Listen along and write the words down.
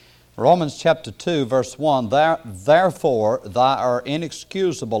Romans chapter 2, verse 1, Therefore thou art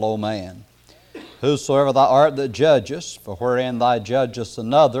inexcusable, O man, whosoever thou art that judgest, for wherein thou judgest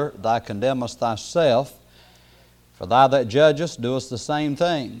another, thou condemnest thyself, for thou that judgest doest the same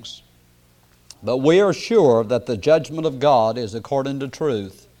things. But we are sure that the judgment of God is according to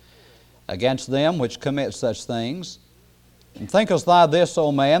truth against them which commit such things. And thinkest thou this,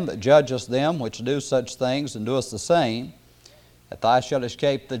 O man, that judgest them which do such things and doest the same, that thou shalt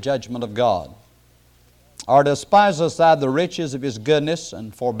escape the judgment of God? Or despisest thou the riches of His goodness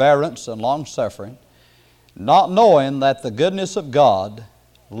and forbearance and longsuffering, not knowing that the goodness of God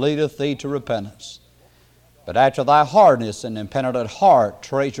leadeth thee to repentance? But after thy hardness and impenitent heart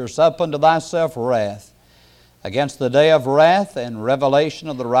treasures up unto thyself wrath, against the day of wrath and revelation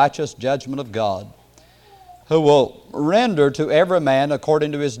of the righteous judgment of God, who will render to every man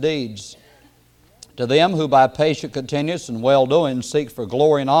according to his deeds. To them who by patient continuance and well-doing seek for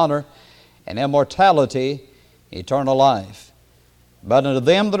glory and honor and immortality, eternal life. But unto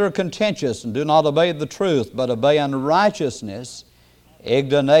them that are contentious and do not obey the truth, but obey unrighteousness,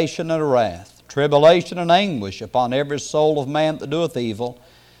 indignation and wrath, tribulation and anguish upon every soul of man that doeth evil,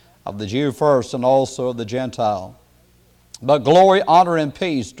 of the Jew first and also of the Gentile. But glory, honor, and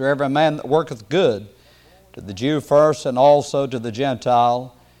peace to every man that worketh good, to the Jew first and also to the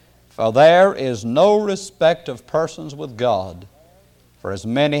Gentile. For there is no respect of persons with God. For as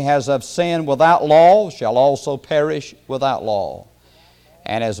many as have sinned without law shall also perish without law.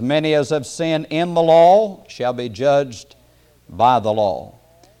 And as many as have sinned in the law shall be judged by the law.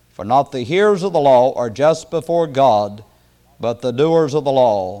 For not the hearers of the law are just before God, but the doers of the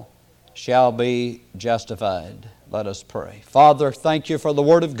law shall be justified. Let us pray. Father, thank You for the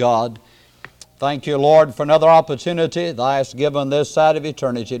Word of God. Thank You, Lord, for another opportunity Thou hast given this side of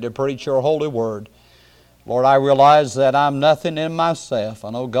eternity to preach Your holy Word. Lord, I realize that I'm nothing in myself.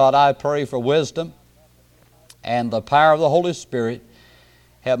 And, oh God, I pray for wisdom and the power of the Holy Spirit.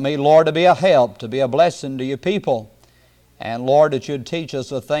 Help me, Lord, to be a help, to be a blessing to Your people. And, Lord, that You'd teach us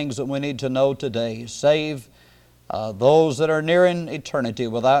the things that we need to know today. Save those that are nearing eternity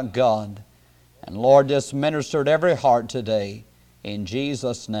without God. And, Lord, just minister to every heart today. In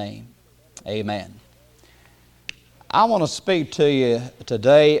Jesus' name, amen. I want to speak to you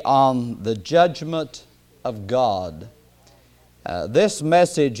today on the judgment of God. This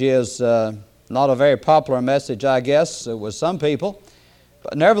message is not a very popular message, I guess, with some people.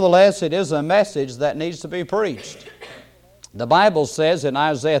 But nevertheless, it is a message that needs to be preached. The Bible says in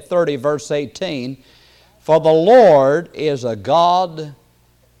Isaiah 30, verse 18, For the Lord is a God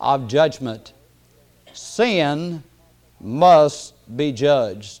of judgment. Sin must be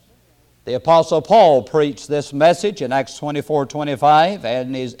judged. The Apostle Paul preached this message in Acts 24:25,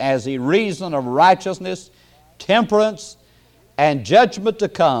 and as he reasoned of righteousness, temperance, and judgment to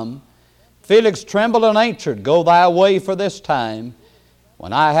come, Felix trembled and answered, Go thy way for this time.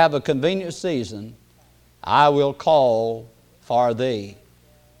 When I have a convenient season, I will call for thee.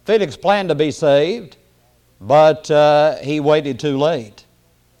 Felix planned to be saved, but he waited too late.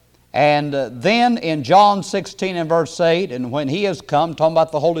 And then in John 16 and verse 8, and when He has come, talking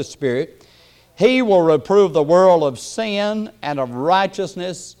about the Holy Spirit, He will reprove the world of sin and of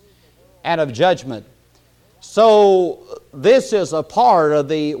righteousness and of judgment. So this is a part of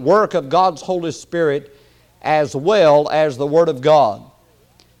the work of God's Holy Spirit as well as the Word of God.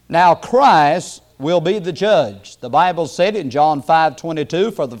 Now Christ will be the judge. The Bible said in John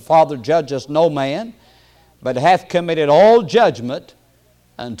 5:22, For the Father judgeth no man, but hath committed all judgment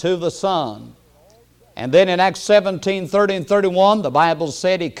unto the Son. And then in Acts 17:30 and 31, the Bible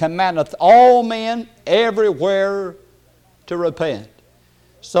said He commandeth all men everywhere to repent.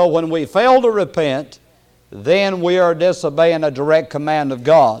 So when we fail to repent, then we are disobeying a direct command of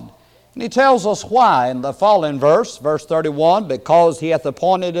God. And He tells us why in the following verse, verse 31, Because He hath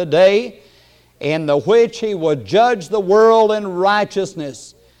appointed a day in the which He will judge the world in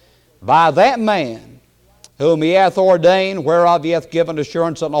righteousness by that man whom He hath ordained, whereof He hath given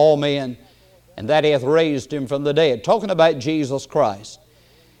assurance unto all men, and that He hath raised Him from the dead. Talking about Jesus Christ.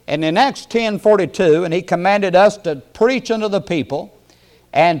 And in Acts 10:42, and He commanded us to preach unto the people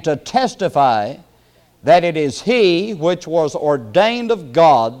and to testify that it is He which was ordained of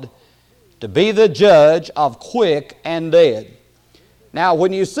God to be the judge of quick and dead. Now,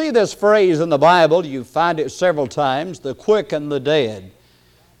 when you see this phrase in the Bible, you find it several times, the quick and the dead.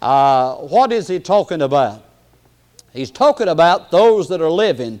 What is He talking about? He's talking about those that are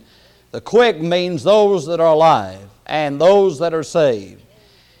living. The quick means those that are alive and those that are saved.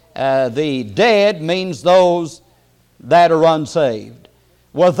 The dead means those that are unsaved.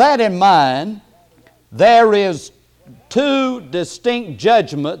 With that in mind, there is two distinct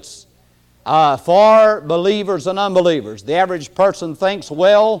judgments for believers and unbelievers. The average person thinks,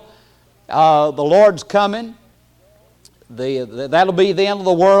 well, the Lord's coming. That'll be the end of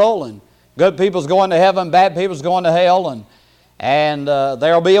the world, and good people's going to heaven, bad people's going to hell, and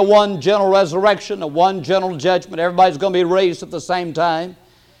there'll be a one general resurrection, a one general judgment. Everybody's going to be raised at the same time.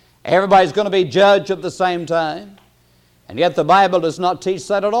 Everybody's going to be judged at the same time. And yet the Bible does not teach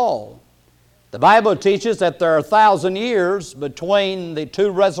that at all. The Bible teaches that there are 1,000 years between the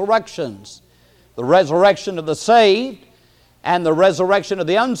two resurrections. The resurrection of the saved and the resurrection of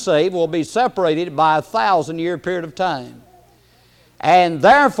the unsaved will be separated by a 1,000-year period of time. And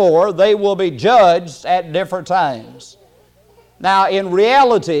therefore, they will be judged at different times. Now, in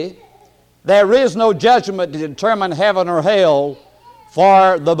reality, there is no judgment to determine heaven or hell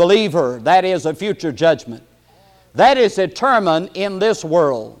for the believer. That is a future judgment. That is determined in this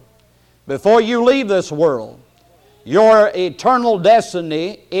world. Before you leave this world, your eternal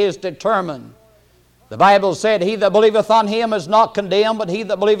destiny is determined. The Bible said, "He that believeth on Him is not condemned, but he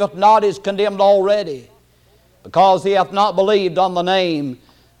that believeth not is condemned already, because he hath not believed on the name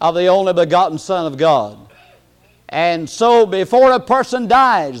of the only begotten Son of God." And so before a person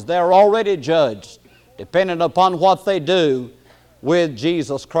dies, they're already judged, depending upon what they do with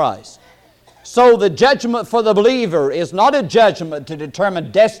Jesus Christ. So the judgment for the believer is not a judgment to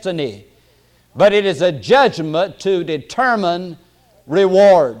determine destiny, but it is a judgment to determine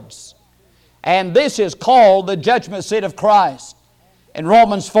rewards. And this is called the judgment seat of Christ. In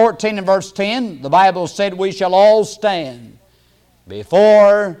Romans 14 and verse 10, the Bible said, "We shall all stand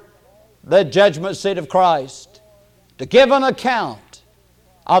before the judgment seat of Christ to give an account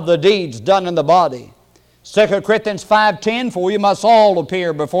of the deeds done in the body." 2 Corinthians 5:10, "For we must all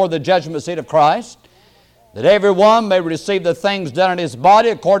appear before the judgment seat of Christ, that every one may receive the things done in his body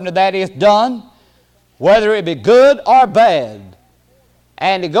according to that he hath done, whether it be good or bad."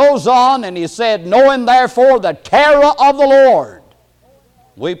 And he goes on and he said, "Knowing therefore the terror of the Lord,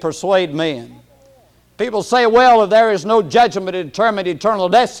 we persuade men." People say, well, if there is no judgment to determine eternal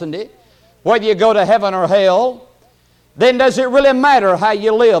destiny, whether you go to heaven or hell, then does it really matter how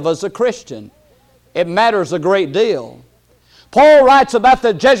you live as a Christian? It matters a great deal. Paul writes about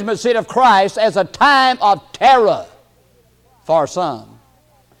the judgment seat of Christ as a time of terror for some.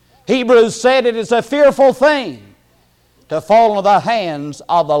 Hebrews said it is a fearful thing to fall into the hands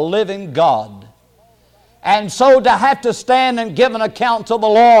of the living God. And so to have to stand and give an account to the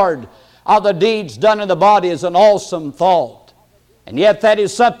Lord of the deeds done in the body is an awesome thought. And yet that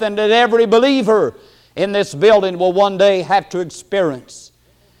is something that every believer in this building will one day have to experience.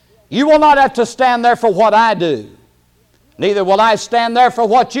 You will not have to stand there for what I do. Neither will I stand there for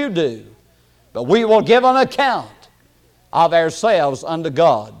what you do. But we will give an account of ourselves unto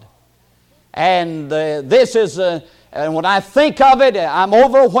God. And this is and when I think of it, I'm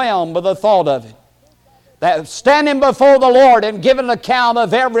overwhelmed with the thought of it. That standing before the Lord and giving an account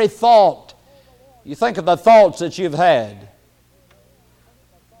of every thought. You think of the thoughts that you've had.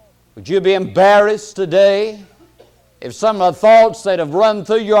 Would you be embarrassed today if some of the thoughts that have run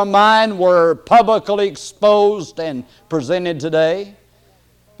through your mind were publicly exposed and presented today?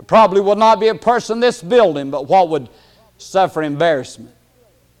 There probably would not be a person in this building but what would suffer embarrassment.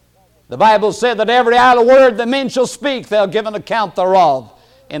 The Bible said that every idle word that men shall speak, they'll give an account thereof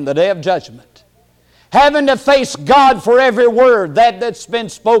in the day of judgment. Having to face God for every word, that's been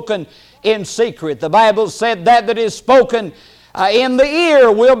spoken in secret. The Bible said that is spoken in the ear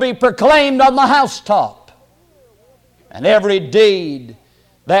will be proclaimed on the housetop. And every deed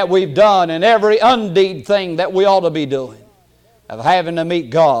that we've done and every undeed thing that we ought to be doing of having to meet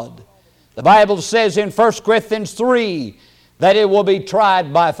God. The Bible says in 1 Corinthians 3 that it will be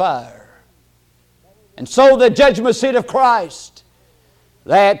tried by fire. And so the judgment seat of Christ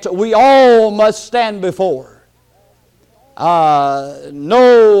that we all must stand before.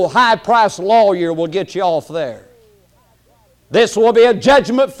 No high-priced lawyer will get you off there. This will be a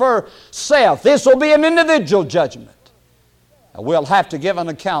judgment for self. This will be an individual judgment. We'll have to give an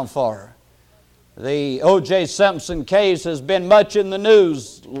account for. The O.J. Simpson case has been much in the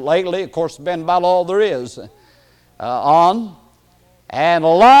news lately. Of course, it's been about all there is on. And a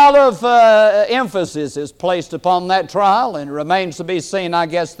lot of emphasis is placed upon that trial, and it remains to be seen, I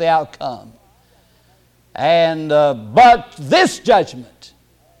guess, the outcome. And but this judgment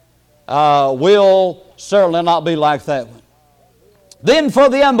will certainly not be like that one. Then for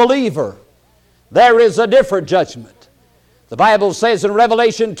the unbeliever, there is a different judgment. The Bible says in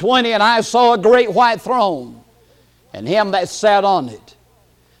Revelation 20, "And I saw a great white throne, and him that sat on it,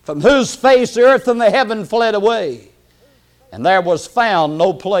 from whose face the earth and the heaven fled away. And there was found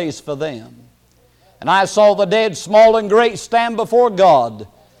no place for them. And I saw the dead, small and great, stand before God.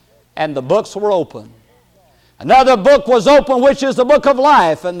 and the books were open. Another book was open, which is the book of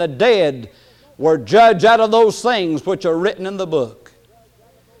life, and the dead were judged out of those things which are written in the book.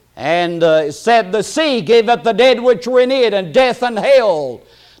 And it said, the sea gave up the dead which were in it, and death and hell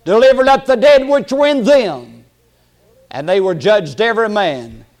delivered up the dead which were in them. And they were judged every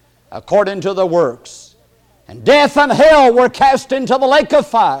man according to their works. And death and hell were cast into the lake of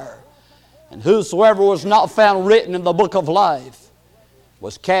fire. And whosoever was not found written in the book of life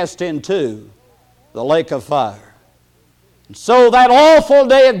was cast into the lake of fire. And so that awful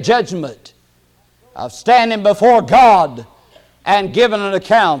day of judgment, of standing before God and giving an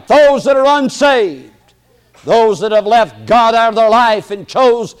account, those that are unsaved, those that have left God out of their life and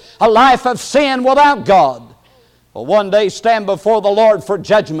chose a life of sin without God, will one day stand before the Lord for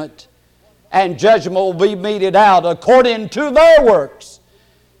judgment, and judgment will be meted out according to their works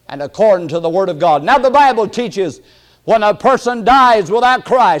and according to the Word of God. Now the Bible teaches when a person dies without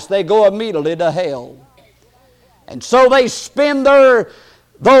Christ, they go immediately to hell. And so they spend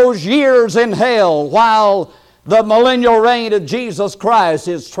those years in hell while the millennial reign of Jesus Christ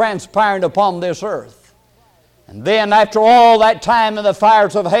is transpiring upon this earth. And then after all that time in the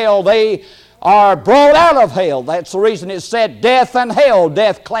fires of hell, they are brought out of hell. That's the reason it said death and hell.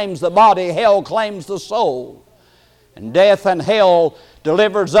 Death claims the body, hell claims the soul. And death and hell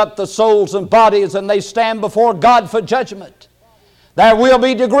delivers up the souls and bodies, and they stand before God for judgment. There will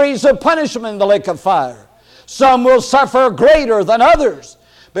be degrees of punishment in the lake of fire. Some will suffer greater than others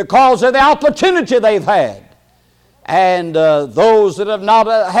because of the opportunity they've had. And those that have not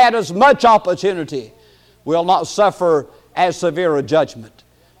had as much opportunity will not suffer as severe a judgment.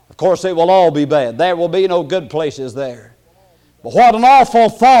 Of course, it will all be bad. There will be no good places there. But what an awful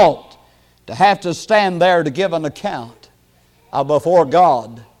thought to have to stand there to give an account before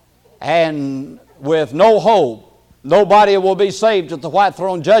God, and with no hope. Nobody will be saved at the white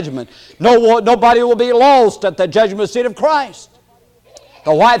throne judgment. Nobody will be lost at the judgment seat of Christ.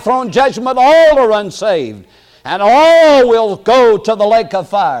 The white throne judgment, all are unsaved, and all will go to the lake of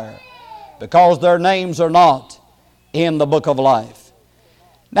fire because their names are not in the book of life.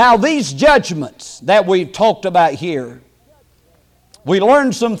 Now these judgments that we've talked about here, we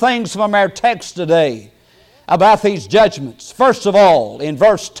learned some things from our text today about these judgments. First of all, in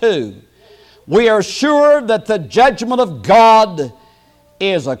verse 2, we are sure that the judgment of God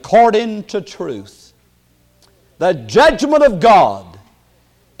is according to truth. The judgment of God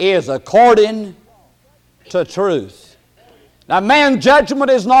is according to truth. Now, man's judgment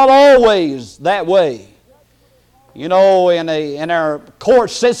is not always that way. You know, in our court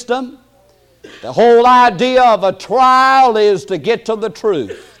system, the whole idea of a trial is to get to the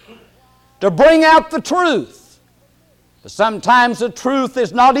truth, to bring out the truth. But sometimes the truth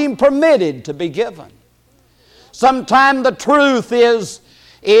is not even permitted to be given. Sometimes the truth is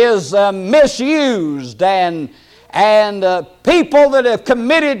misused, and people that have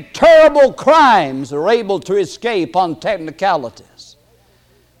committed terrible crimes are able to escape on technicalities.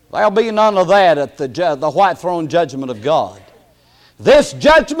 There'll be none of that at the white throne judgment of God. This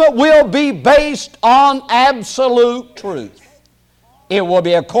judgment will be based on absolute truth. It will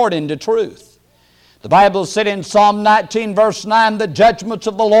be according to truth. The Bible said in Psalm 19 verse 9, the judgments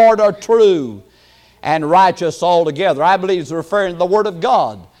of the Lord are true and righteous altogether. I believe he's referring to the Word of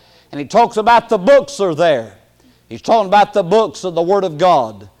God. And he talks about the books are there. He's talking about the books of the Word of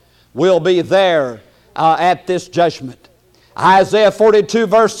God will be there at this judgment. Isaiah 42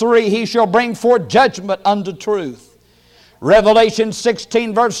 verse 3, he shall bring forth judgment unto truth. Revelation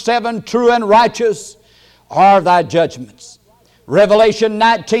 16 verse 7, true and righteous are thy judgments. Revelation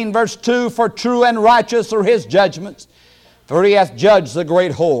 19 verse 2, for true and righteous are his judgments, for he hath judged the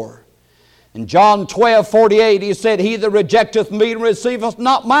great whore. In John 12:48 he said, he that rejecteth me and receiveth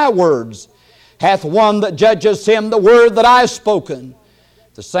not my words hath one that judges him, the word that I have spoken,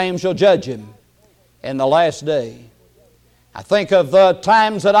 the same shall judge him in the last day. I think of the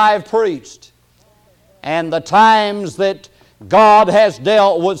times that I have preached and the times that God has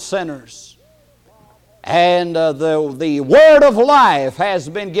dealt with sinners. And the word of life has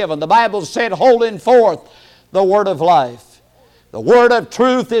been given. The Bible said, holding forth the word of life. The word of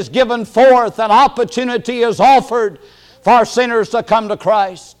truth is given forth, and opportunity is offered for sinners to come to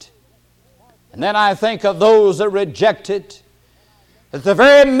Christ. And then I think of those that reject it, that the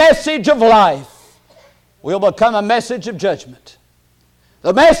very message of life will become a message of judgment.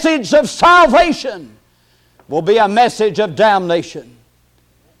 The message of salvation will be a message of damnation.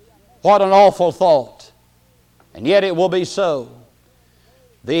 What an awful thought. And yet it will be so.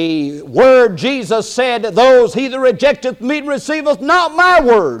 The word Jesus said, those he that rejecteth me and receiveth not my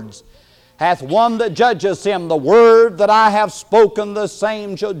words hath one that judgeth him. The word that I have spoken, the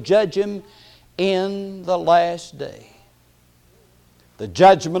same shall judge him in the last day. The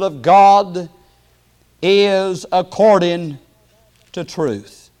judgment of God is according to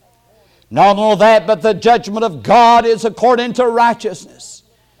truth. Not only that, but the judgment of God is according to righteousness.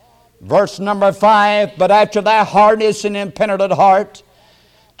 Verse number 5, but after thy hardness and impenitent heart,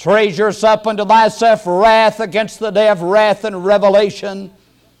 treasures up unto thyself wrath against the day of wrath and revelation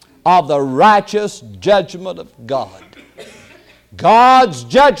of the righteous judgment of God. God's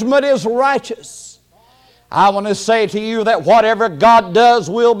judgment is righteous. I want to say to you that whatever God does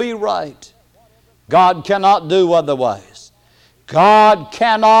will be right. God cannot do otherwise. God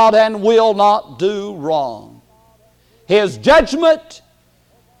cannot and will not do wrong. His judgment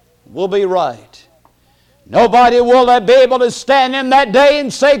will be right. Nobody will be able to stand in that day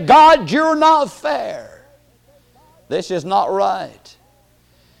and say, God, you're not fair. This is not right.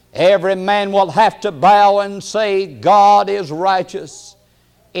 Every man will have to bow and say, God is righteous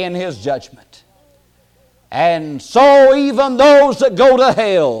in His judgment. And so even those that go to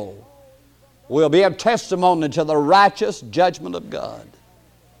hell will be a testimony to the righteous judgment of God.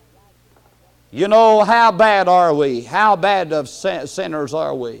 You know, how bad are we? How bad of sinners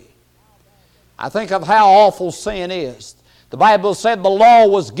are we? I think of how awful sin is. The Bible said the law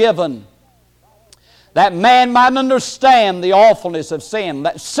was given that man might understand the awfulness of sin,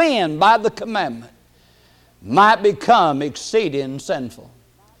 that sin by the commandment might become exceeding sinful.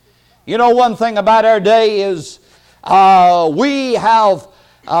 You know, one thing about our day is we have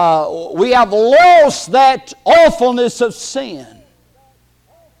lost that awfulness of sin.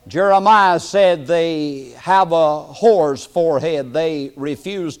 Jeremiah said they have a whore's forehead. They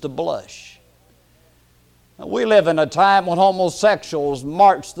refuse to blush. We live in a time when homosexuals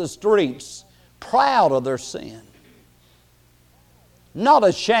march the streets proud of their sin. Not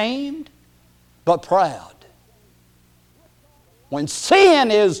ashamed, but proud. When sin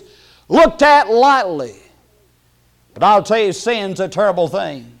is looked at lightly, but I'll tell you, sin's a terrible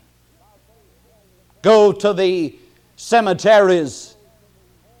thing. Go to the cemeteries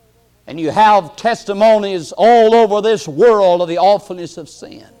and you have testimonies all over this world of the awfulness of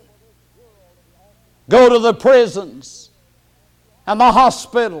sin. Go to the prisons and the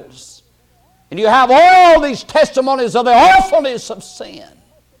hospitals, and you have all these testimonies of the awfulness of sin.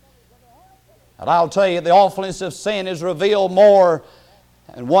 And I'll tell you, the awfulness of sin is revealed more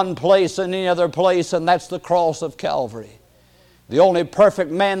in one place than any other place, and that's the cross of Calvary. The only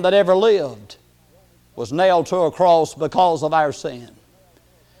perfect man that ever lived was nailed to a cross because of our sin,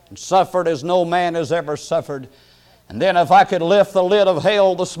 and suffered as no man has ever suffered. And then if I could lift the lid of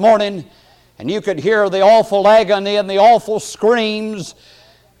hell this morning, and you could hear the awful agony and the awful screams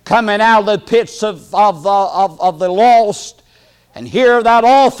coming out of the pits of the lost, and hear that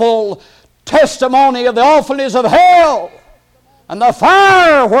awful testimony of the awfulness of hell, and the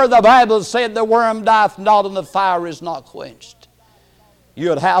fire where the Bible said the worm dieth not and the fire is not quenched,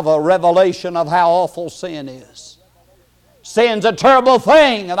 you'd have a revelation of how awful sin is. Sin's a terrible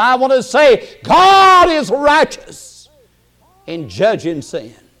thing, and I want to say God is righteous in judging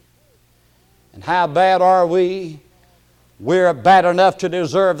sin. And how bad are we? We're bad enough to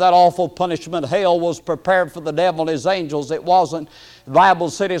deserve that awful punishment. Hell was prepared for the devil and his angels. It wasn't. The Bible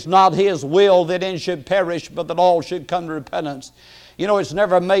said it's not His will that any should perish, but that all should come to repentance. You know, it's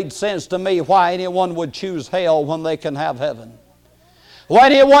never made sense to me why anyone would choose hell when they can have heaven. Why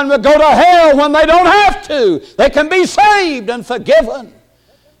anyone would go to hell when they don't have to. They can be saved and forgiven.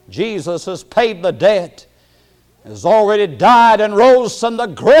 Jesus has paid the debt, has already died and rose from the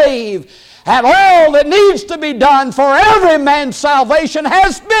grave. And all that needs to be done for every man's salvation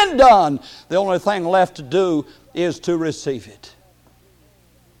has been done. The only thing left to do is to receive it.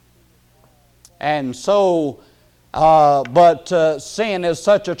 And so, sin is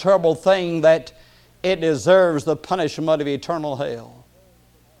such a terrible thing that it deserves the punishment of eternal hell.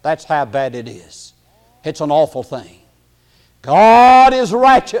 That's how bad it is. It's an awful thing. God is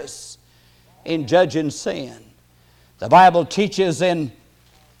righteous in judging sin. The Bible teaches in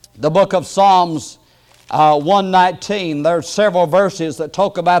the book of Psalms 119, there are several verses that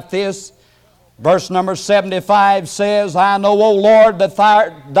talk about this. Verse number 75 says, I know, O Lord, that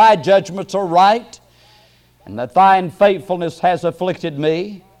thy judgments are right, and that thine faithfulness has afflicted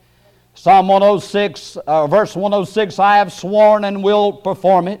me. Psalm 106, verse 106, I have sworn and will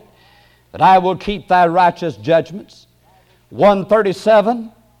perform it, that I will keep thy righteous judgments.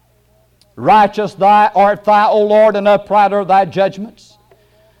 137, righteous art thou, O Lord, and upright are thy judgments.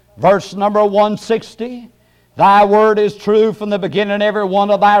 Verse number 160, thy word is true from the beginning, every one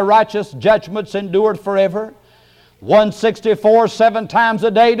of thy righteous judgments endured forever. 164, 7 times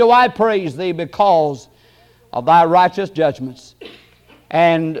a day do I praise Thee because of Thy righteous judgments.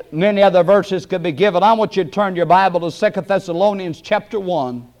 And many other verses could be given. I want you to turn your Bible to 2 Thessalonians chapter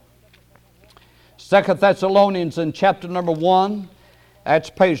 1. 2 Thessalonians in chapter number 1. That's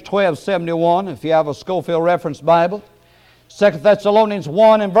page 1271 if you have a Schofield Reference Bible. 2 Thessalonians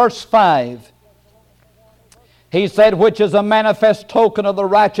 1 and verse 5. He said, which is a manifest token of the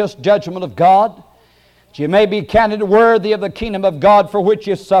righteous judgment of God, that you may be counted worthy of the kingdom of God for which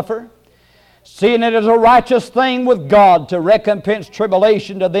you suffer, seeing it is a righteous thing with God to recompense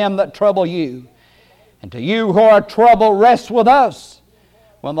tribulation to them that trouble you. And to you who are troubled, rest with us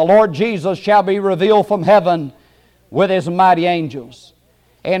when the Lord Jesus shall be revealed from heaven with His mighty angels,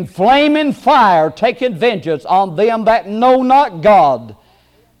 in flaming fire taking vengeance on them that know not God,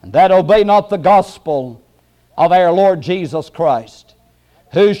 and that obey not the gospel of our Lord Jesus Christ,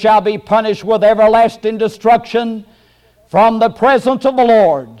 who shall be punished with everlasting destruction from the presence of the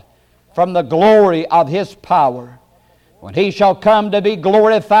Lord, from the glory of His power, when He shall come to be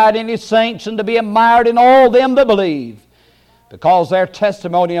glorified in His saints and to be admired in all them that believe, because their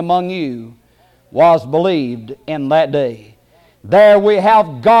testimony among you was believed in that day. There we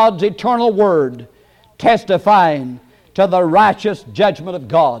have God's eternal Word testifying to the righteous judgment of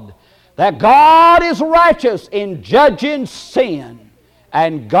God, that God is righteous in judging sin,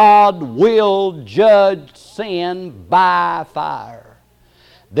 and God will judge sin by fire.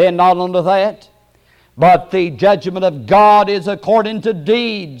 Then not only that, but the judgment of God is according to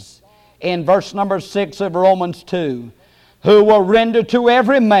deeds in verse number 6 of Romans 2, who will render to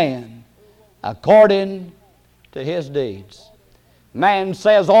every man according to his deeds. Man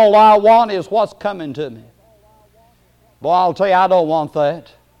says, all I want is what's coming to me. Boy, I'll tell you, I don't want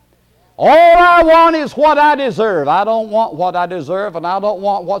that. All I want is what I deserve. I don't want what I deserve, and I don't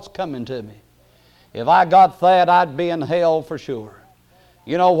want what's coming to me. If I got that, I'd be in hell for sure.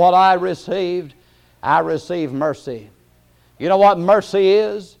 You know what I received? I received mercy. You know what mercy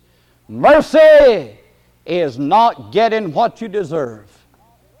is? Mercy is not getting what you deserve.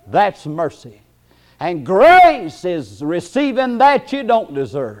 That's mercy. And grace is receiving that you don't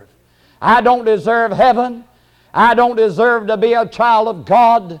deserve. I don't deserve heaven. I don't deserve to be a child of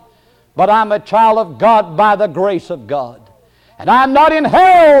God, but I'm a child of God by the grace of God. And I'm not in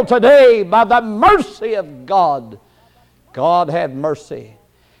hell today by the mercy of God. God had mercy.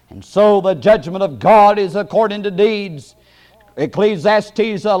 And so the judgment of God is according to deeds.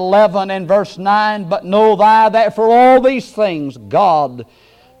 Ecclesiastes 11 and verse 9, but know thou that for all these things God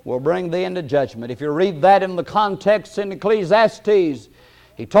will bring thee into judgment. If you read that in the context in Ecclesiastes,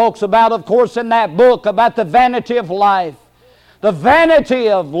 he talks about, of course, in that book about the vanity of life, the vanity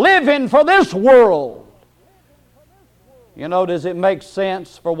of living for this world. You know, does it make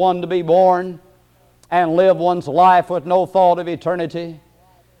sense for one to be born and live one's life with no thought of eternity?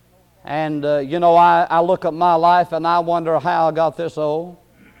 And, you know, I look at my life and I wonder how I got this old.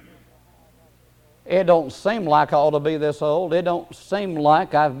 It don't seem like I ought to be this old. It don't seem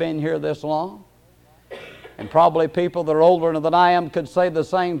like I've been here this long. And probably people that are older than I am could say the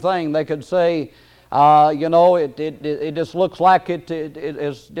same thing. They could say, you know, it just looks like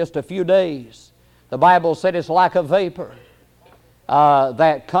it's just a few days. The Bible said it's like a vapor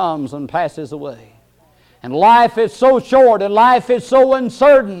that comes and passes away. And life is so short and life is so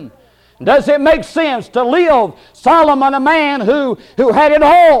uncertain. Does it make sense to live? Solomon, a man who had it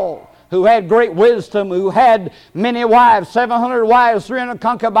all, who had great wisdom, who had many wives, 700 wives, 300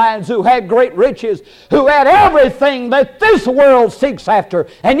 concubines, who had great riches, who had everything that this world seeks after,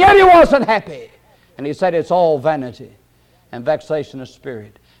 and yet he wasn't happy. And he said it's all vanity and vexation of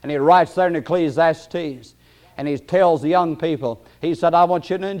spirit. And he writes there in Ecclesiastes, and he tells the young people, he said, I want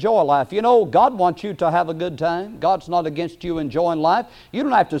you to enjoy life. You know, God wants you to have a good time. God's not against you enjoying life. You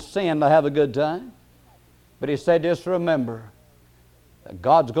don't have to sin to have a good time. But he said, just remember that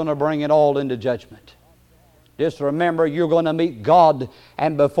God's going to bring it all into judgment. Just remember you're going to meet God,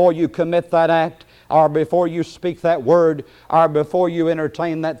 and before you commit that act, or before you speak that word, or before you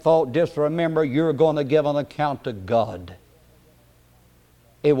entertain that thought, just remember you're going to give an account to God.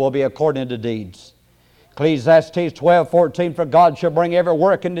 It will be according to deeds. Ecclesiastes 12:14, for God shall bring every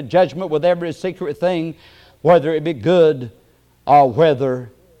work into judgment with every secret thing, whether it be good or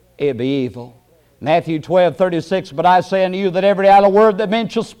whether it be evil. Matthew 12:36, but I say unto you that every idle word that men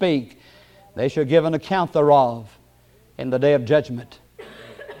shall speak, they shall give an account thereof in the day of judgment.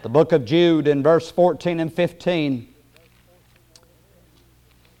 The book of Jude in verse 14 and 15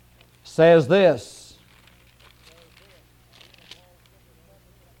 says this,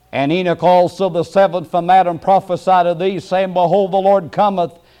 and Enoch also the seventh from Adam prophesied of these, saying, behold, the Lord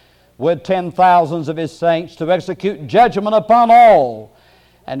cometh with 10,000s of His saints, to execute judgment upon all,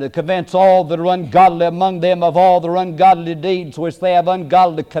 and to convince all that are ungodly among them of all their ungodly deeds which they have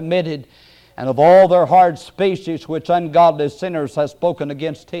ungodly committed, and of all their hard speeches which ungodly sinners have spoken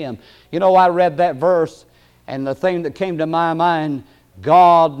against Him. You know, I read that verse, and the thing that came to my mind,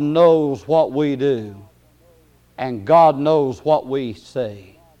 God knows what we do, and God knows what we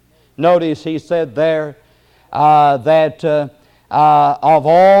say. Notice He said there that of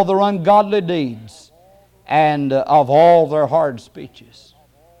all their ungodly deeds and of all their hard speeches.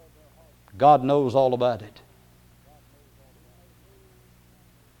 God knows all about it.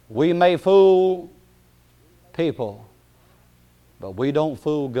 We may fool people, but we don't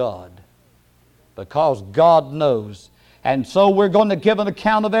fool God, because God knows. And so we're going to give an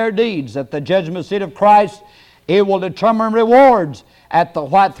account of our deeds at the judgment seat of Christ. It will determine rewards. At the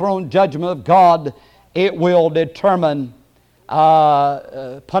white throne judgment of God, it will determine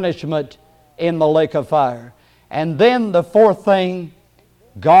punishment in the lake of fire. And then the fourth thing,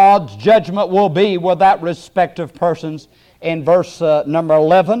 God's judgment will be without respect of persons. In verse number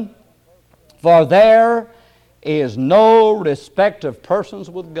 11, for there is no respect of persons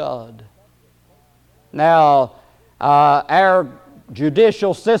with God. Now, our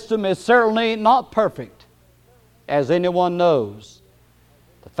judicial system is certainly not perfect, as anyone knows.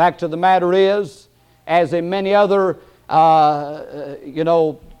 The fact of the matter is, as in many other,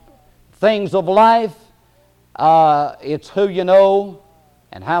 things of life, it's who you know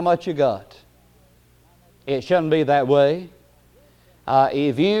and how much you got. It shouldn't be that way.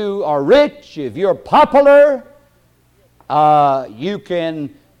 If you are rich, if you're popular, you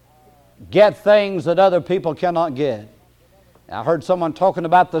can get things that other people cannot get. I heard someone talking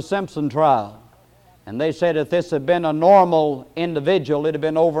about the Simpson trial, and they said if this had been a normal individual, it would have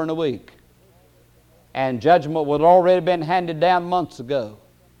been over in a week. And judgment would have already been handed down months ago.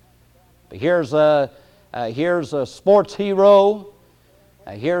 But here's a sports hero.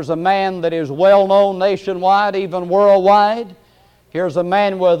 Here's a man that is well known nationwide, even worldwide. Here's a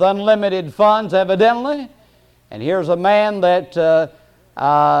man with unlimited funds, evidently. And here's a man that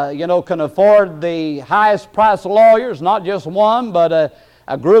can afford the highest price of lawyers, not just one, but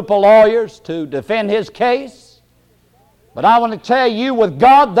a group of lawyers to defend his case. But I want to tell you, with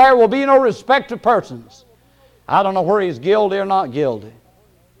God, there will be no respect of persons. I don't know where he's guilty or not guilty.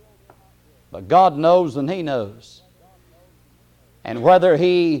 But God knows, and He knows. And whether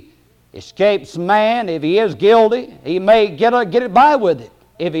he escapes man, if he is guilty, he may get it by with it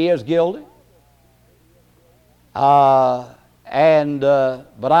if he is guilty. But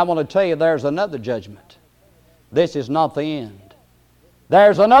I want to tell you, there's another judgment. This is not the end.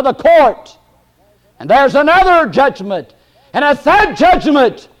 There's another court, and there's another judgment, and a third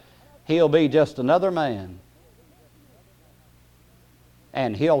judgment. He'll be just another man,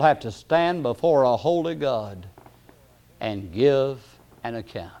 and he'll have to stand before a holy God and give an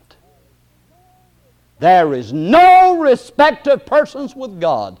account. There is no respect of persons with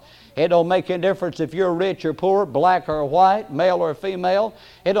God. It don't make any difference if you're rich or poor, black or white, male or female.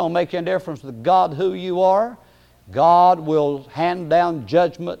 It don't make any difference with God who you are. God will hand down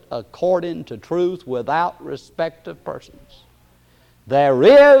judgment according to truth without respect of persons. There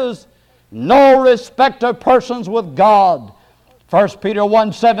is no respect of persons with God. 1 Peter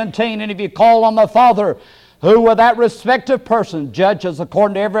 1:17, and if you call on the Father, who without respect of persons judges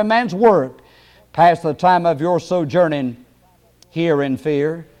according to every man's work, pass the time of your sojourning here in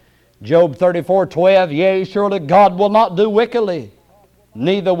fear. Job 34:12, yea, surely God will not do wickedly,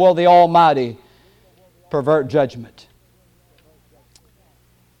 neither will the Almighty pervert judgment.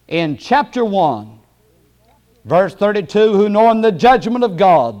 In chapter 1, verse 32, who knowing the judgment of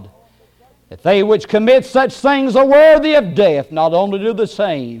God, that they which commit such things are worthy of death, not only do the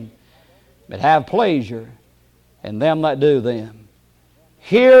same, but have pleasure in them that do them.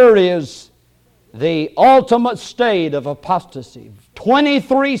 Here is the ultimate state of apostasy.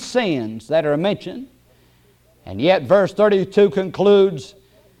 23 sins that are mentioned, and yet verse 32 concludes,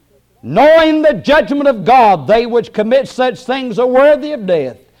 knowing the judgment of God, they which commit such things are worthy of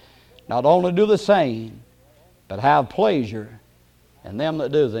death, not only do the same, but have pleasure in them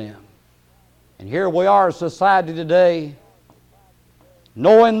that do them. And here we are, a society today,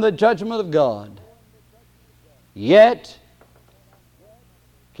 knowing the judgment of God, yet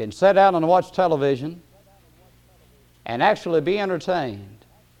can sit down and watch television and actually be entertained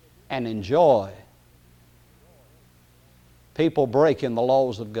and enjoy people breaking the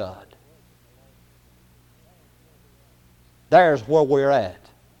laws of God. There's where we're at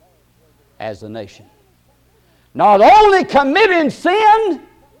as a nation. Not only committing sin,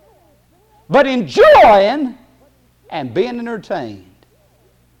 but enjoying and being entertained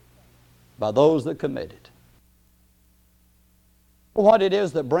by those that commit it. What it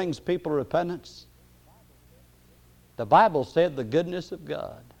is that brings people to repentance? The Bible said the goodness of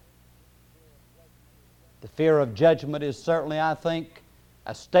God. The fear of judgment is certainly, I think,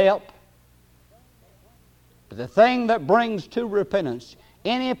 a step. But the thing that brings to repentance,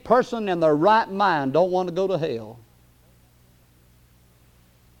 any person in their right mind don't want to go to hell.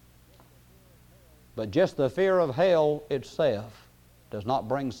 But just the fear of hell itself does not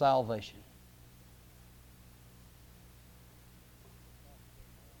bring salvation.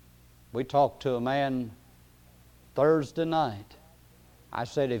 We talked to a man Thursday night. I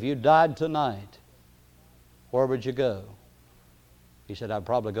said, if you died tonight, where would you go? He said, I'd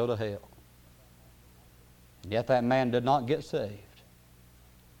probably go to hell. And yet that man did not get saved.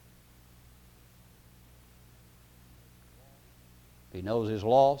 He knows he's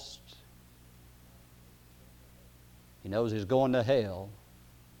lost. He knows he's going to hell,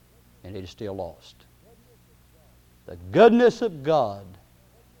 and he's still lost. The goodness of God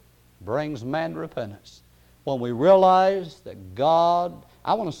brings man to repentance. When we realize that God,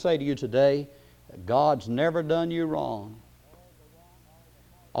 I want to say to you today, that God's never done you wrong.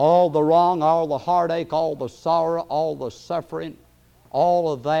 All the wrong, all the heartache, all the sorrow, all the suffering,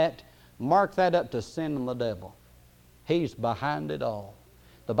 all of that, mark that up to sin and the devil. He's behind it all.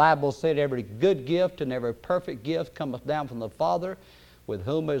 The Bible said every good gift and every perfect gift cometh down from the Father, with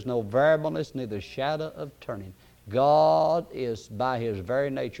whom is no variableness, neither shadow of turning. God is by His very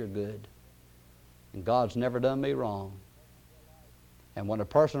nature good. And God's never done me wrong. And when a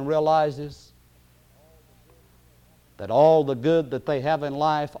person realizes that all the good that they have in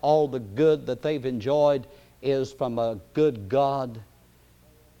life, all the good that they've enjoyed is from a good God,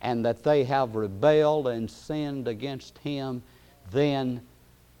 and that they have rebelled and sinned against Him, then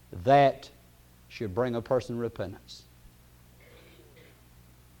that should bring a person to repentance.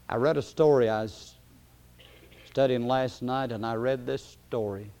 I read a story I was studying last night, and I read this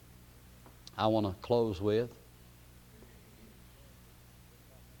story I want to close with.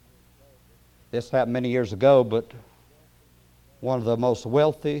 This happened many years ago, but one of the most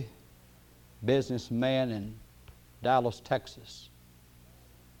wealthy businessmen in Dallas, Texas,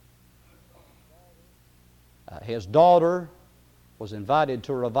 his daughter was invited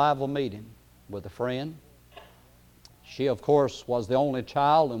to a revival meeting with a friend. She, of course, was the only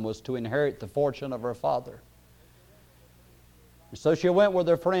child and was to inherit the fortune of her father. And so she went with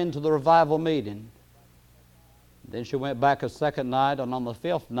her friend to the revival meeting. Then she went back a second night, and on the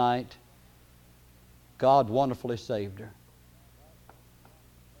fifth night, God wonderfully saved her.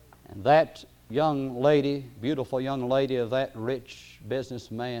 And that young lady, beautiful young lady of that rich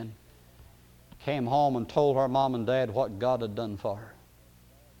businessman, came home and told her mom and dad what God had done for her.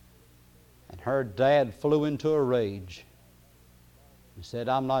 And her dad flew into a rage. He said,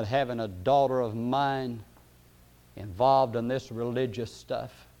 I'm not having a daughter of mine involved in this religious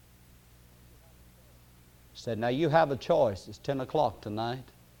stuff. He said, now you have a choice. It's 10 o'clock tonight.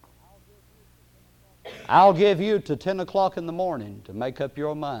 I'll give you to 10 o'clock in the morning to make up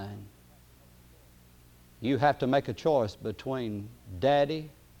your mind. You have to make a choice between Daddy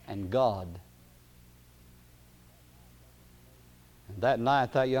and God. And that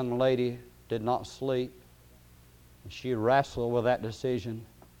night, that young lady did not sleep. And she wrestled with that decision.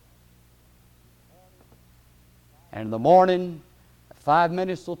 And in the morning, at 5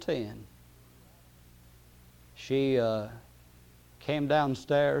 minutes till 10, she came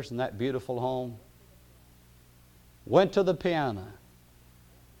downstairs in that beautiful home, went to the piano,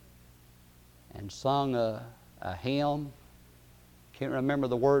 and sung a hymn. Can't remember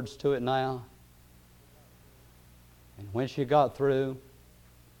the words to it now. And when she got through,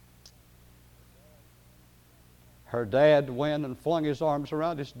 her dad went and flung his arms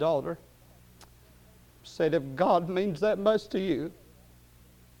around his daughter, said, if God means that much to you,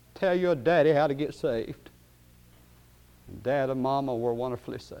 tell your daddy how to get saved. And Dad and Mama were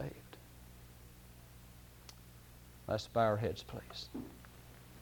wonderfully saved. Let's bow our heads, please.